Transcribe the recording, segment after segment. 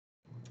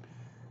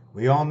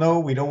We all know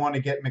we don't want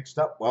to get mixed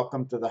up.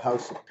 Welcome to the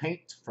House of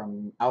Paint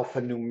from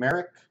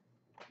Alphanumeric.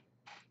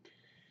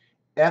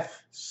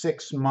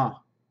 F6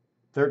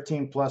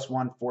 13 plus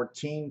 1,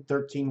 14.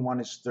 13, 1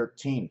 is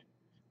 13.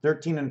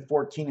 13 and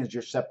 14 is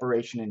your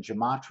separation in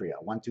gematria.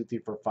 1, 2, 3,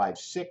 4, 5,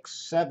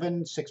 6,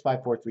 7, 6,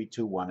 5, 4, 3,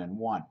 2, 1, and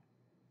 1.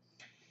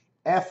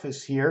 F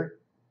is here.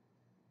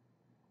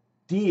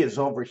 D is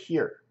over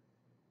here.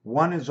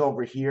 1 is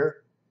over here.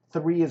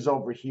 3 is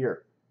over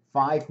here.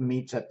 5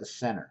 meets at the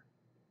center.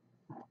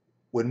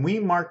 When we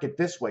mark it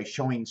this way,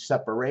 showing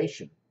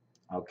separation,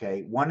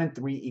 okay, 1 and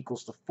 3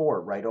 equals to 4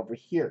 right over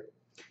here.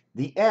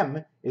 The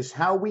M is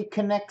how we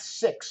connect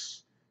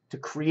 6 to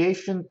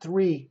creation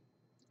 3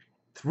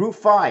 through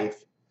 5,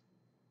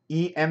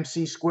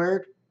 EMC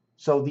squared.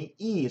 So the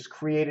E is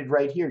created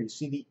right here. You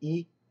see the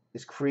E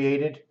is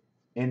created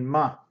in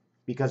Ma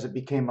because it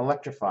became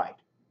electrified.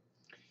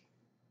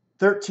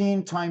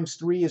 13 times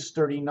 3 is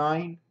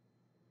 39.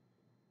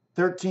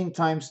 13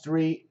 times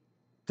 3,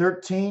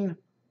 13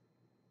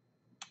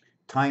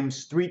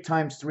 times 3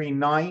 times 3,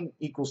 9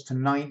 equals to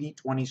 90.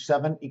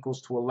 27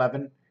 equals to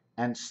 11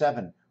 and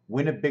 7.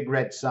 Win a big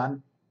red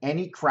sun.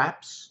 Any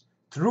craps?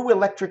 Through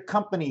electric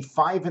company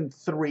 5 and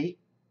 3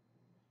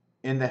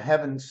 in the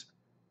heavens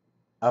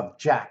of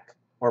Jack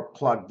or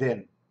plugged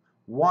in.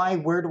 Why?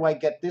 Where do I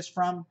get this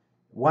from?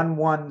 1,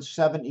 1,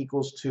 7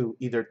 equals to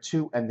either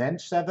 2 and then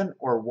 7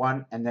 or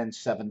 1 and then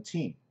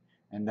 17.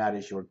 And that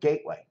is your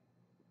gateway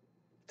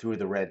through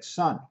the red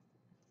sun.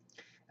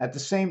 At the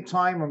same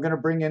time, I'm going to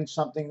bring in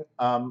something,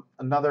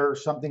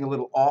 something a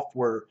little off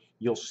where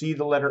you'll see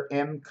the letter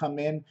M come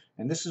in,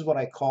 and this is what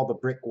I call the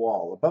brick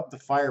wall. Above the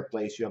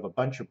fireplace, you have a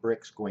bunch of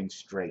bricks going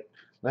straight.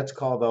 Let's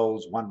call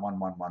those 1, 1,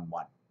 1, 1,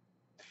 1.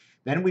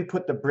 Then we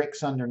put the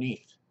bricks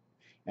underneath,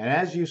 and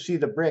as you see,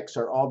 the bricks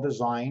are all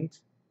designed.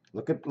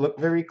 Look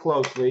very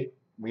closely.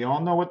 We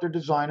all know what they're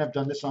designed. I've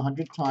done this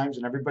 100 times,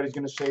 and everybody's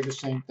going to say the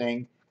same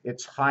thing.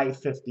 It's high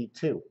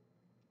 52.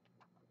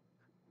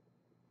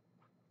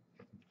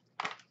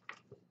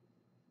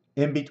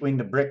 In between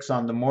the bricks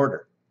on the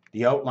mortar.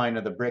 The outline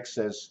of the brick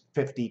says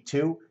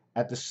 52.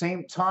 At the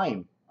same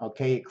time,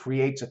 okay, it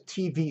creates a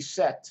TV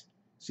set.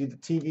 See the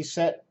TV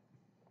set?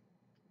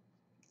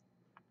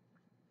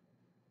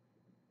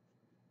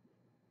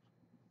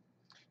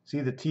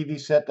 See the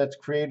TV set that's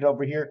created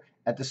over here?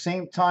 At the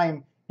same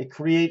time, it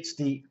creates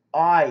the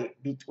I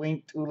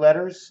between two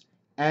letters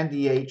and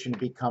the H and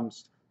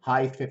becomes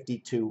high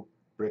 52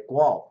 brick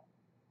wall.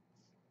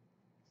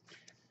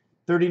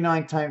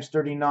 39 times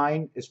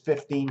 39 is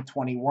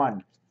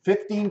 1521.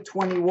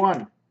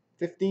 1521.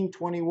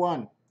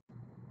 1521.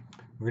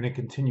 We're going to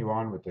continue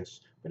on with this.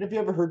 But have you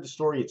ever heard the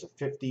story? It's a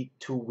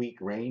 52-week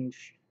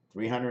range,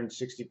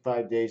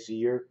 365 days a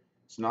year.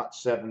 It's not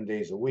 7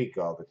 days a week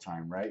all the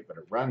time, right? But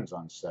it runs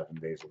on 7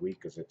 days a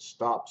week because it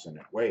stops and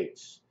it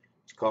waits.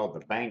 It's called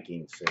the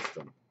banking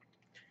system.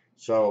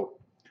 So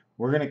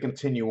we're going to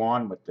continue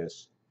on with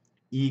this.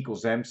 E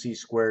equals MC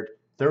squared,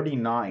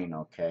 39,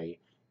 okay?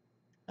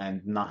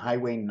 And the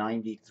Highway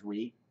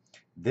 93,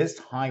 this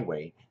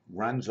highway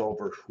runs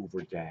over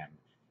Hoover Dam.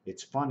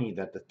 It's funny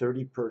that the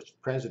 31st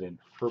president,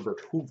 Herbert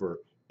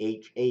Hoover,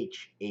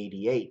 HH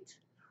 88,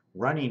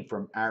 running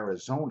from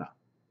Arizona,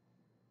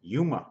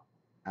 Yuma,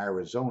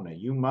 Arizona,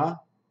 Yuma,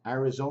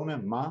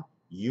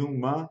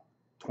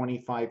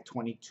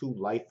 2522,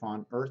 life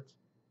on Earth,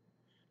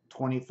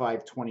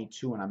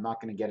 2522, and I'm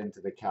not going to get into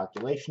the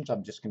calculations,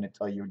 I'm just going to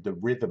tell you the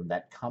rhythm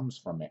that comes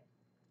from it.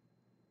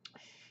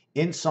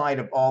 Inside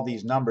of all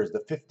these numbers, the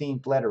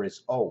 15th letter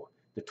is O,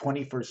 the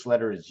 21st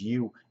letter is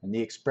U, and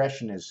the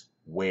expression is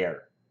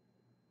where.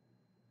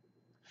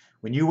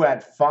 When you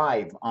add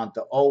 5 onto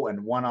O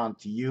and 1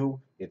 onto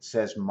U, it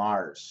says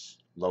Mars,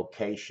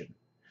 location.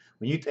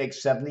 When you take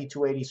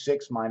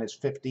 7286 minus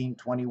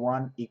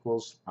 1521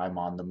 equals I'm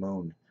on the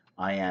moon,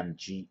 I am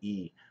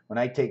GE. When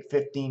I take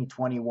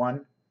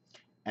 1521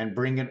 and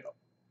bring it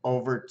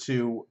over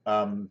to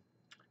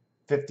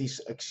 50,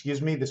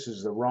 excuse me, this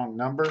is the wrong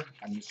number.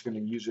 I'm just going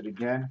to use it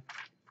again.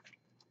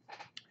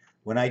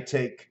 When I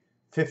take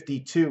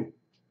 52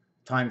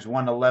 times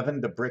 111,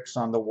 the bricks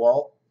on the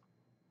wall,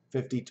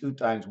 52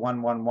 times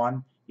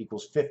 111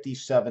 equals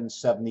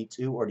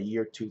 5772, or the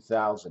year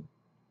 2000.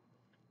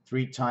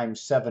 3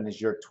 times 7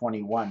 is your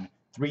 21.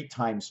 3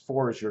 times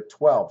 4 is your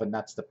 12, and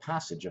that's the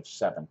passage of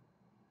 7.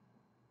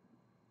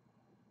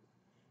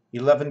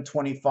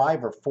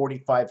 1125 or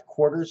 45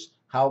 quarters.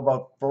 How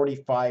about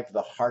 45,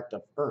 the heart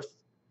of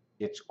Earth?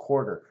 Its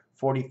quarter.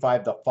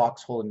 45, the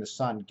foxhole in the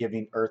sun,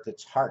 giving Earth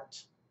its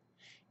heart.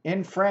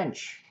 In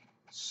French,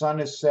 sun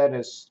is said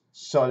as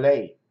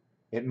soleil.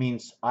 It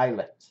means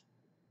islet.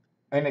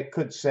 And it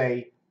could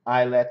say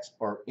islet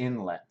or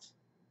inlet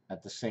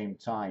at the same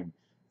time.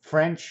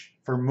 French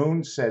for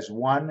moon says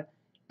 1,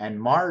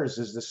 and Mars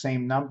is the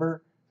same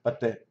number, but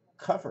the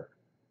cover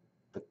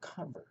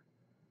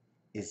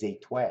is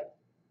étoile.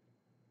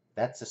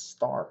 That's a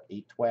star.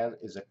 Étoile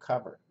is a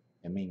cover.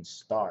 It means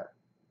star,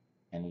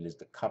 and it is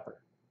the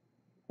cover.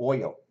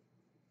 Oil,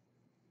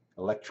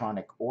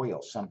 electronic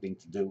oil, something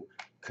to do,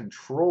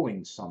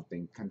 controlling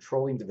something,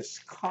 controlling the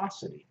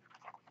viscosity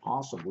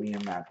possibly in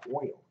that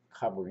oil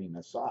covering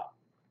us up.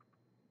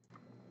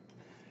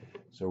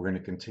 So we're going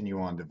to continue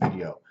on the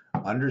video.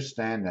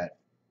 Understand that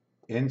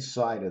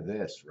inside of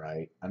this,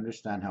 right?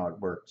 Understand how it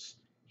works.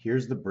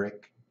 Here's the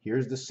brick.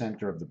 Here's the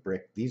center of the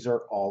brick. These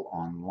are all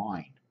on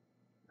line,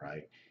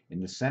 right?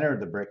 In the center of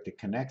the brick that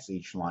connects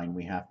each line,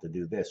 we have to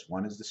do this.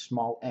 One is the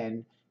small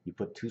n. You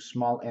put two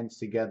small n's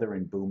together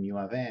and boom, you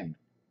have n.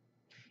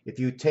 If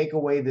you take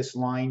away this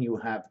line, you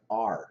have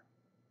R,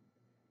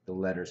 the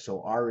letter.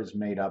 So R is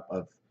made up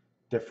of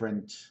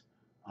different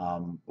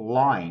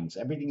lines.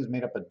 Everything is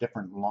made up of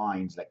different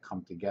lines that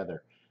come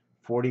together.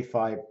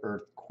 45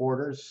 earth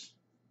quarters,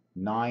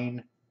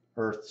 9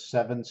 earth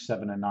 7,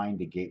 7 and 9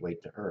 the gateway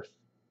to earth.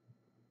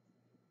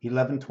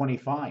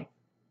 1125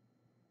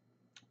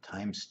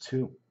 times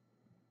 2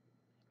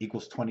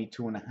 equals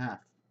 22.5.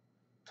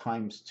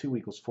 Times 2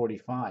 equals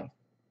 45.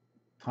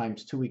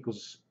 Times 2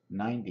 equals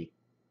 90.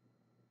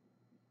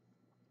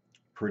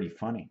 Pretty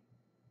funny.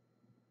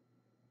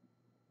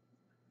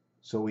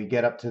 So we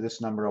get up to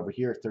this number over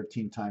here,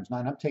 13 times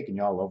 9. I'm taking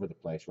you all over the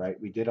place, right?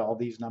 We did all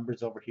these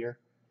numbers over here.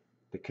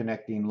 The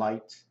connecting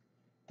light.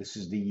 This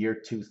is the year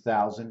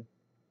 2000.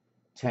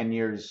 10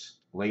 years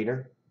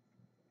later.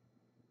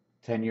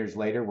 10 years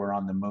later, we're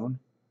on the moon,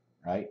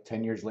 right?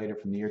 10 years later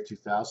from the year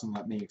 2000.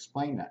 Let me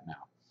explain that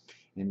now.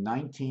 In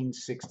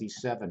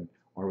 1967,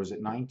 or was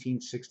it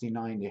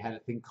 1969, they had a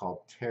thing called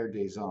Terre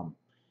des Hommes,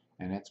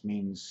 and that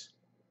means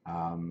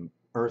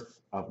Earth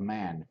of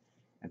Man.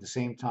 At the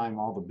same time,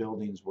 all the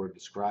buildings were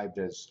described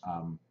as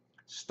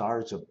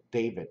Stars of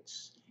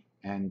Davids.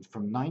 And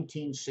from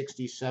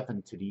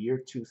 1967 to the year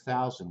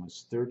 2000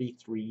 was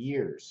 33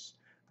 years.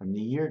 From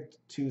the year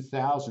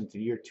 2000 to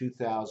the year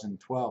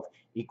 2012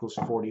 equals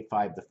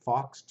 45. The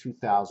Fox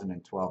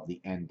 2012,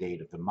 the end date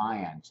of the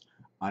Mayans,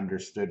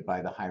 understood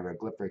by the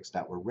hieroglyphics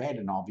that were read,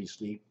 and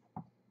obviously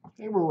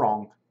they were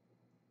wrong,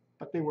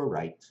 but they were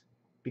right,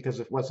 because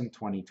it wasn't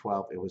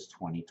 2012, it was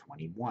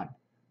 2021.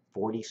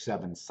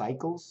 47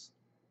 cycles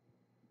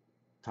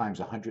times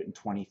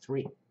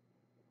 123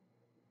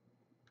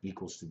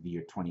 equals to the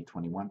year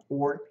 2021,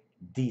 or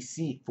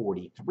DC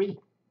 43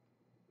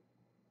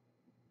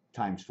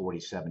 times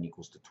 47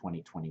 equals to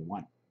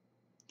 2021.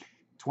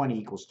 20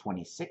 equals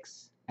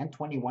 26, and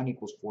 21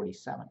 equals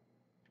 47.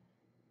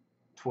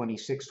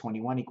 26,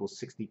 21 equals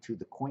 62,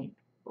 the queen.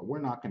 But we're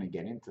not going to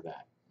get into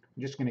that.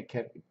 I'm just going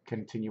to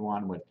continue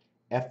on with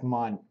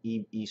EFMA and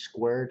E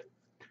squared,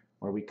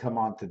 where we come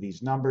on to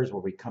these numbers,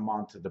 where we come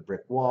on to the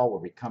brick wall,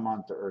 where we come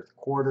on to earth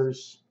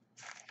quarters.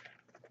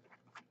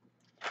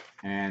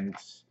 And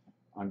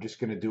I'm just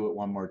going to do it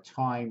one more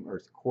time.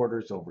 Earth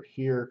quarters over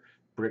here,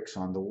 bricks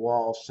on the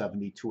wall,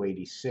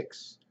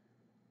 7286,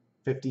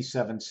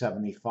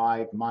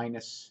 5775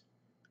 minus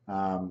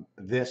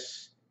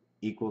this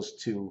equals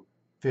to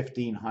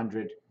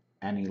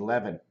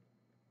 1511.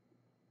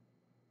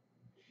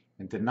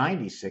 And to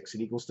 96,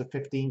 it equals to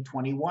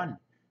 1521.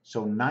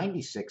 So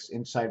 96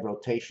 inside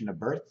rotation of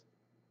birth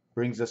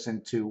brings us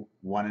into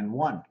 1 and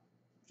 1.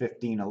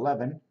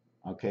 1511,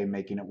 okay,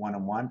 making it 1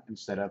 and 1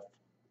 instead of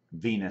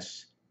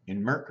Venus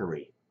in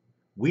Mercury.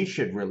 We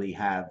should really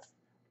have,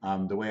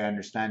 the way I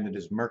understand it,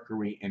 is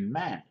Mercury in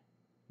man,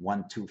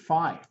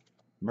 125.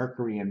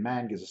 Mercury in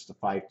man gives us the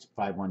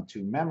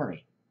 512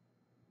 memory.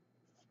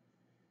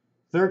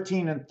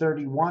 13 and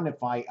 31,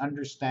 if I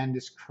understand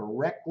this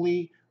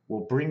correctly,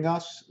 will bring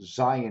us,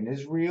 Zion,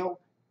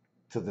 Israel,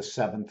 to the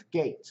 7th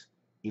gate.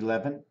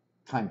 11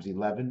 times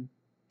 11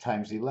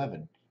 times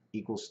 11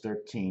 equals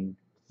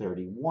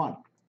 1331.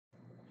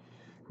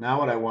 Now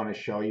what I want to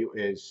show you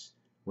is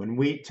when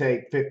we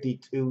take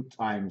 52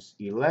 times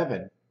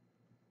 11,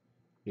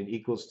 it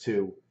equals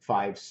to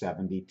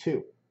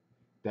 572.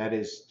 That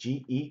is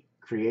GE,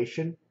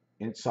 creation,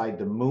 inside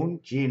the moon,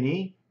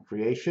 G&E,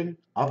 creation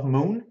of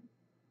moon,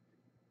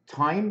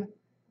 time,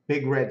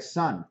 big red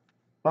sun.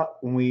 But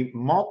when we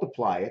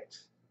multiply it,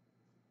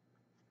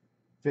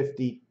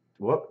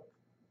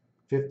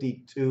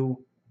 52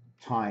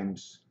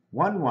 times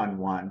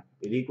 111,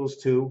 it equals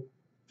to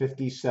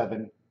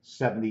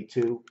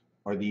 5772,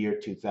 or the year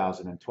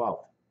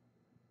 2012.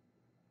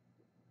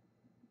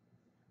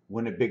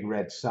 When a big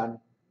red sun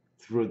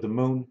through the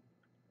moon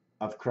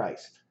of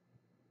Christ.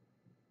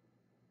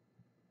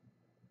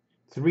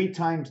 3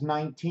 times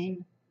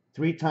 19,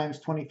 3 times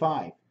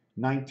 25.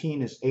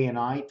 19 is A and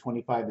I,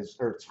 25 is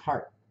Earth's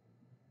heart.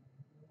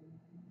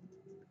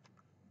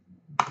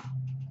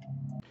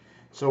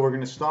 So we're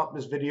going to stop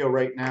this video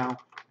right now,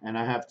 and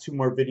I have 2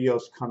 more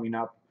videos coming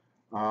up.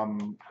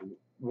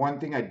 One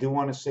thing I do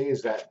want to say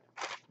is that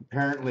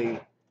apparently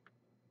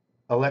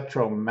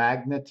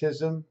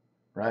electromagnetism,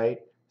 right,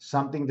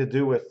 something to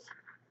do with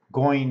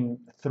going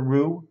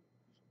through,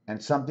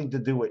 and something to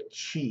do with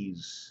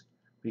cheese.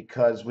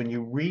 Because when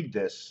you read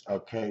this,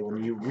 okay,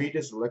 when you read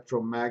this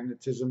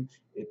electromagnetism,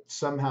 it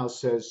somehow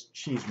says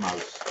cheese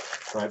mouse.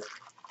 But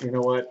you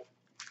know what?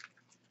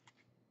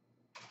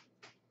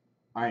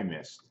 I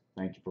missed.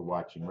 Thank you for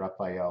watching.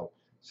 Raphael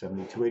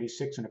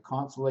 7286 in a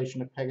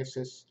constellation of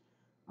Pegasus.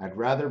 I'd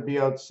rather be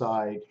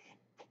outside,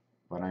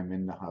 but I'm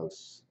in the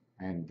house.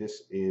 And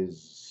this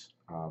is,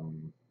 I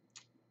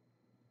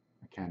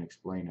can't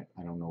explain it.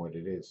 I don't know what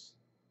it is.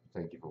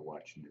 Thank you for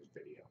watching this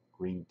video.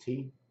 Green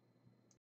tea.